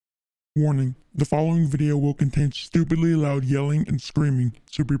Warning, the following video will contain stupidly loud yelling and screaming,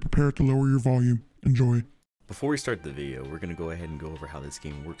 so be prepared to lower your volume. Enjoy. Before we start the video, we're going to go ahead and go over how this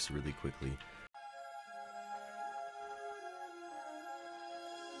game works really quickly.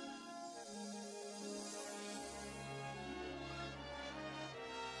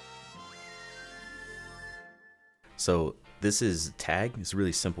 So this is tag. It's a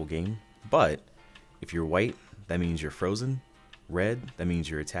really simple game, but if you're white, that means you're frozen. Red, that means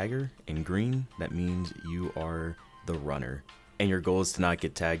you're a tagger, and green, that means you are the runner. And your goal is to not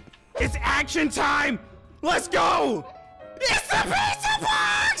get tagged. It's action time! Let's go! It's the pizza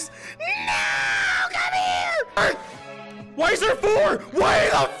box! No! Come here! Why is there 4? Why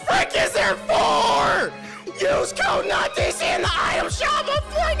the frick is there 4? Use code NOTTHIS in the item shop of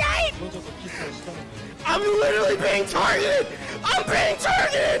Fortnite! I'm literally being targeted! I'm being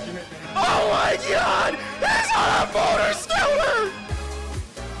targeted! Oh my god! He's on a motor scooter!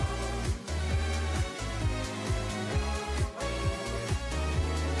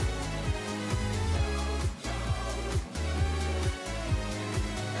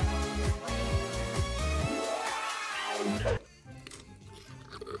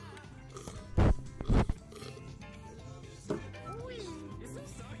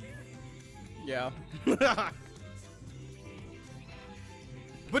 Yeah.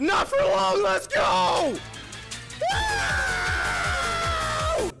 But not for long, let's go! Woo!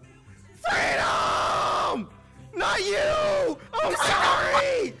 Freedom! Not you! I'm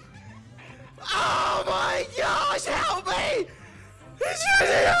sorry! Oh my gosh, help me! He's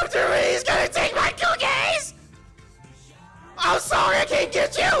chasing after me! He's gonna take my cookies! I'm sorry, I can't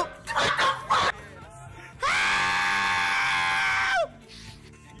get you! What the fuck? Help!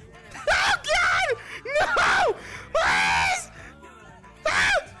 Oh god! No! Please!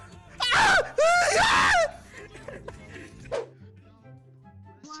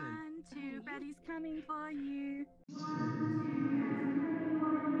 One, two, Betty's coming for you.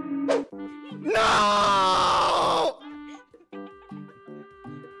 No!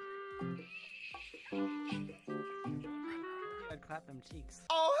 I'd clap them cheeks.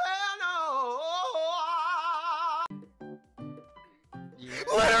 Oh hell no!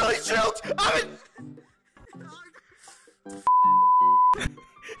 Literally choked! I'm in.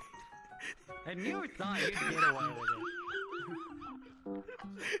 I never thought you'd get away with it.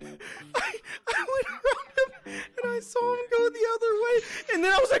 I went around him and I saw him go the other way, and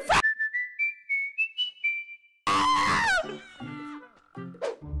then I was like,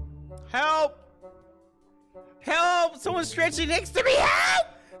 help! Help! Someone's stretching next to me! Help!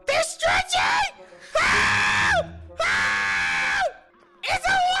 They're stretching! Help! Help! It's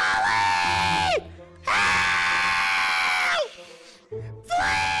a Wally! Help!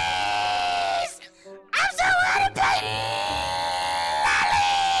 Please! I'm so out of pain!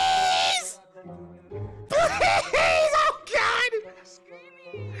 Please! Oh God!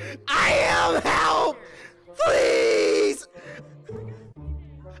 I am help! Please!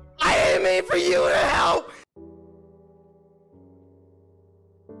 I didn't mean for you to help!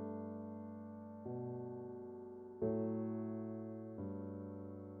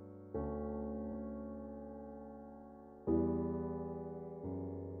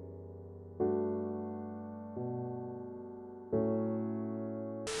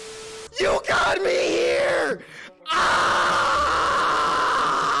 You got me here! Ah!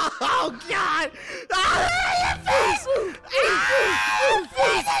 Oh God! Ah, your face! Ah, your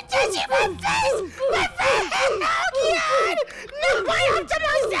face! I'm touching my face! My face! Oh God! Not my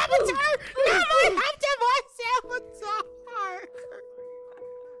optimal saboteur! Not my optimal saboteur!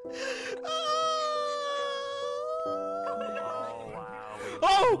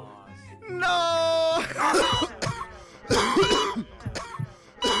 Oh no!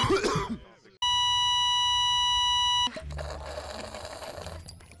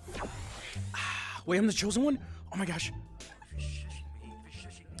 Wait, I'm the chosen one? Oh my gosh.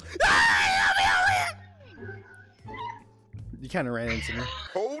 You kind of ran into me.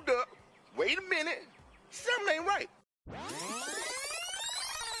 Hold up. Wait a minute. Something ain't right.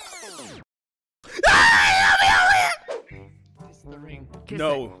 Kiss the ring. Kiss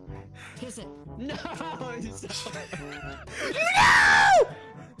No. it. Kiss it. No!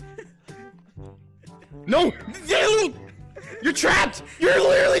 No! No! You're trapped! You're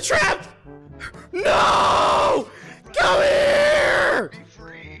literally trapped! No! Come here! Be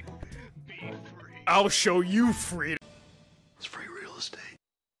free. Be free. I'll show you freedom. It's free real estate.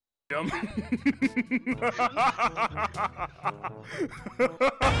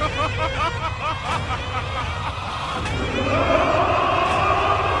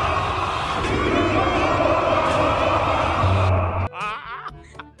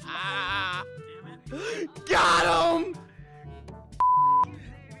 Got him!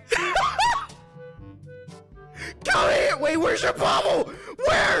 Come here! Wait, where's your bubble?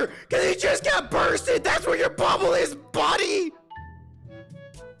 Where? Cause he just got bursted! That's where your bubble is, buddy!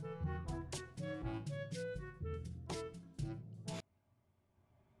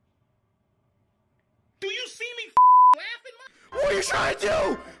 Do you see me laughing? What are you trying to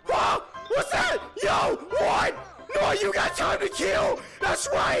do? Huh? What's that? Yo, what? No, you got time to kill! That's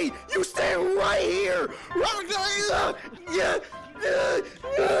right! You stay right here!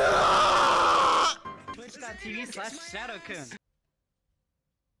 Twitch.tv/ShadowKun.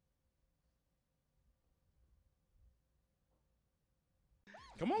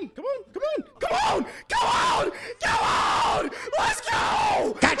 Come on, come on, come on, come on, come on, come on! Let's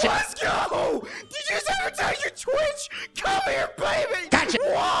go! Gotcha! Let's go! Did you just advertise your Twitch? Come here, baby! Gotcha!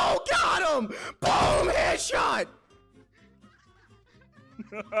 Whoa, got him! Boom, headshot!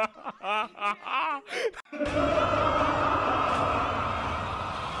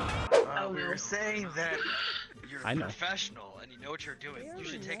 We were saying that you're I know. professional and you know what you're doing. You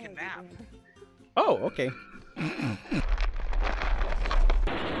should take a nap. Oh, okay.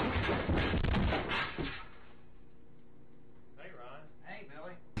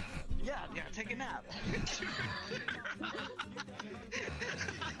 Yeah, take a nap.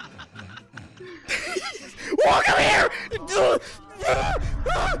 Walk up here!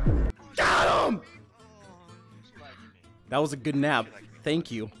 Got him! That was a good nap.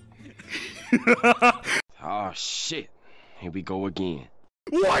 Thank you. Oh shit. Here we go again.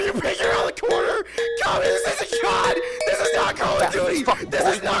 Why are you picking around the corner? Come here, this is a shot! This is not Call of Duty! This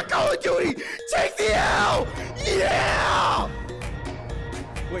is not Call of Duty! Take the L! Yeah!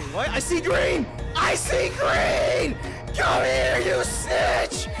 Wait, what? I see green! I see green! Come here, you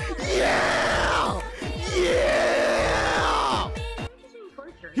snitch! Yeah! Yeah!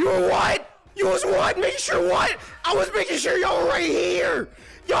 You were what? You was what? Making sure what? I was making sure y'all were right here!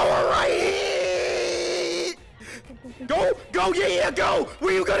 Y'all were right here! Go! Go! Yeah, yeah, go!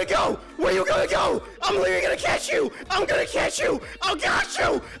 Where you gonna go? Where you gonna go? I'm literally gonna catch you! I'm gonna catch you! I got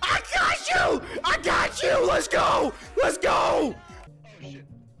you! I got you! I got you! Let's go! Let's go! You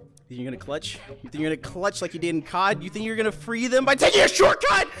think you're gonna clutch? You think you're gonna clutch like you did in COD? You think you're gonna free them by Taking a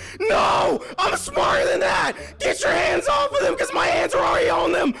shortcut? No! I'm smarter than that! Get your hands off of them because my hands are already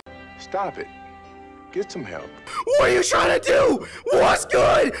on them! Stop it. Get some help. What are you trying to do? What's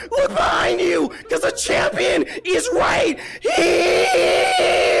good? Look behind you, because the champion is right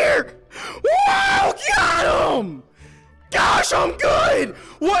here! Wow, got him! Gosh, I'm good!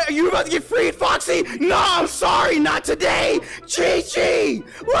 What, are you about to get freed, Foxy? No, I'm sorry, not today! GG!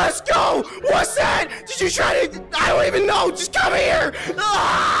 Let's go! What's that? Did you try to, I don't even know, just come here!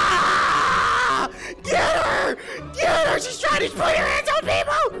 Ah! Get her! Get her! She's trying to put her hands on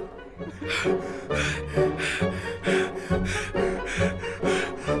people!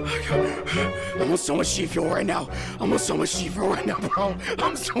 I'm on so much G fuel right now. I'm on so much G fuel right now, bro.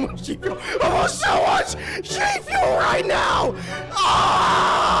 I'm so much G fuel. I'm on so much G fuel right now.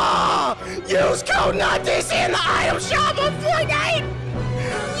 Ah! Use code NOTTHIS in the item shop on Fortnite.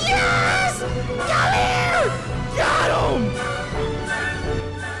 Yes! Come here! Got him!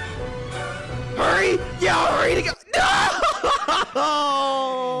 Hurry! Yeah, hurry to go.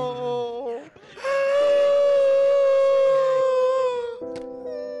 No!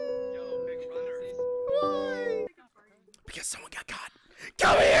 Because someone got caught.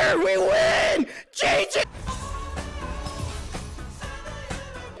 Come here, we win! GG!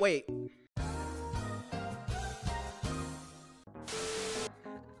 Wait.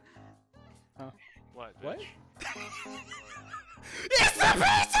 What? What? It's the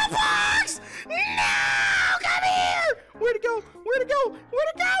pizza box! No! Come here! Where'd it go? Where'd it go? Where'd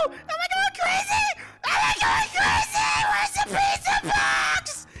it go? Am I going crazy? Am I going crazy? Where's the pizza box?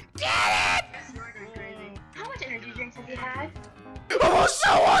 Get it! How much energy drinks have you had? I'm on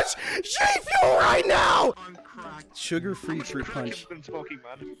so much G fuel right now! Sugar-free fruit punch. Been smoking,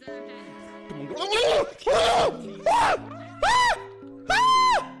 man. Come on, go.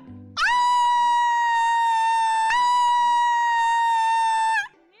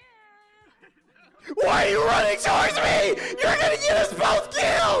 Why are you running towards me? You're gonna get us both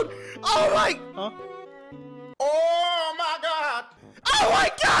killed! Oh my... Huh? Oh my God! Oh my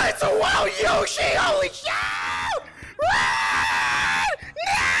god, it's a wild Yoshi! Holy shit! Run!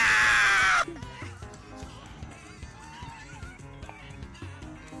 No!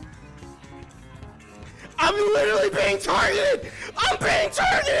 I'm literally being targeted! I'm being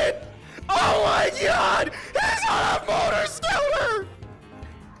targeted! Oh my god! He's on a motor scooter!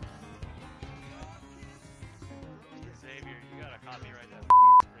 Xavier, you gotta copyright that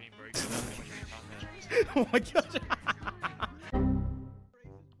scream. Oh my gosh.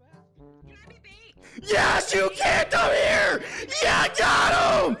 Yes, you can! Come here! Yeah, got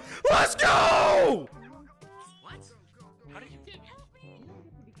him! Let's go!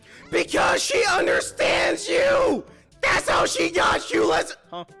 Because she understands you! That's how she got you! Let's...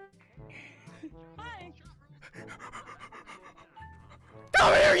 Huh?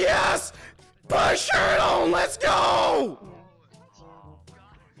 Come here, yes! Put a shirt on, let's go!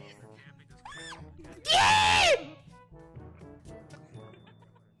 Yeah!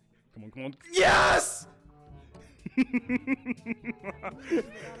 Come on, come on. Yes!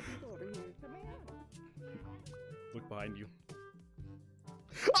 Look behind you.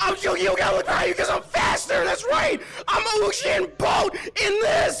 You gotta look behind you because I'm faster, that's right! I'm Usain Bolt in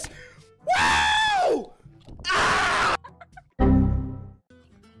this! Wow! Ah!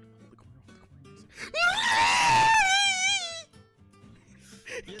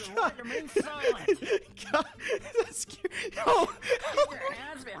 You don't want to remain silent. God, that's scary. No. Keep your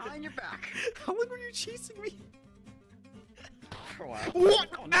hands behind your back. How long were you chasing me? For a while. What?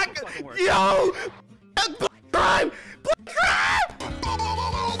 Oh, no, it fucking works. Yo! Black crime! Black crime!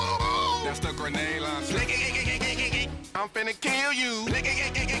 That's the grenade launcher. I'm finna kill you.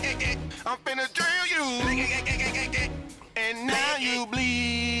 I'm finna drill you. And now you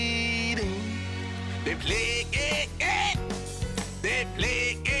bleeding. They play They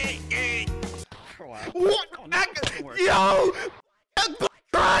play For a while. What? Oh, no, it fucking works. Yo! Black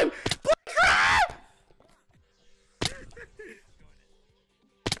crime! Black crime!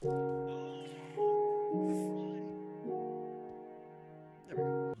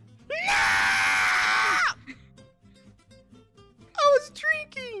 I was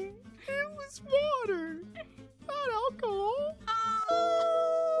drinking. It was water, not alcohol.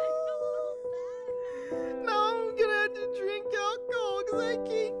 Now I'm gonna have to drink alcohol because I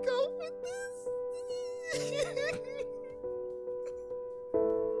can't cope with this.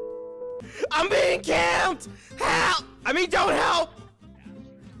 I'm being camped. Help! I mean, don't help.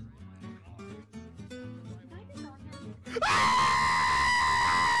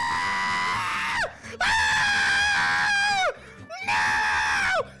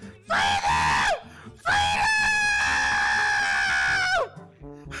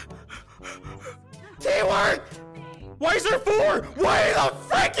 Teamwork! Why is there 4? Why the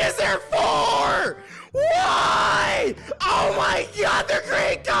frick is there 4? Why? Oh my god, they're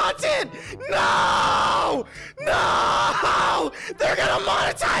creating content! No! No! They're gonna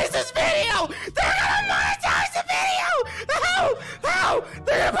monetize this video! They're gonna monetize the video! How? How?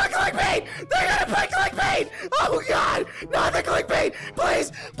 They're gonna put clickbait! They're gonna put clickbait! Oh god! Not the clickbait!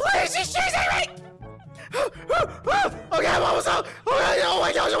 Please! Please, just chasing me! Okay, I'm almost out! Oh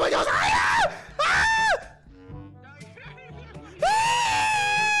my gosh, oh my gosh! Ah! Ah!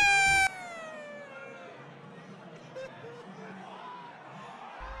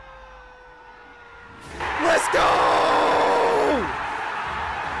 Let's go!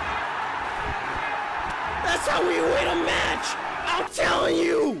 That's how we win a match! I'm telling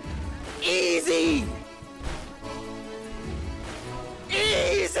you! Easy!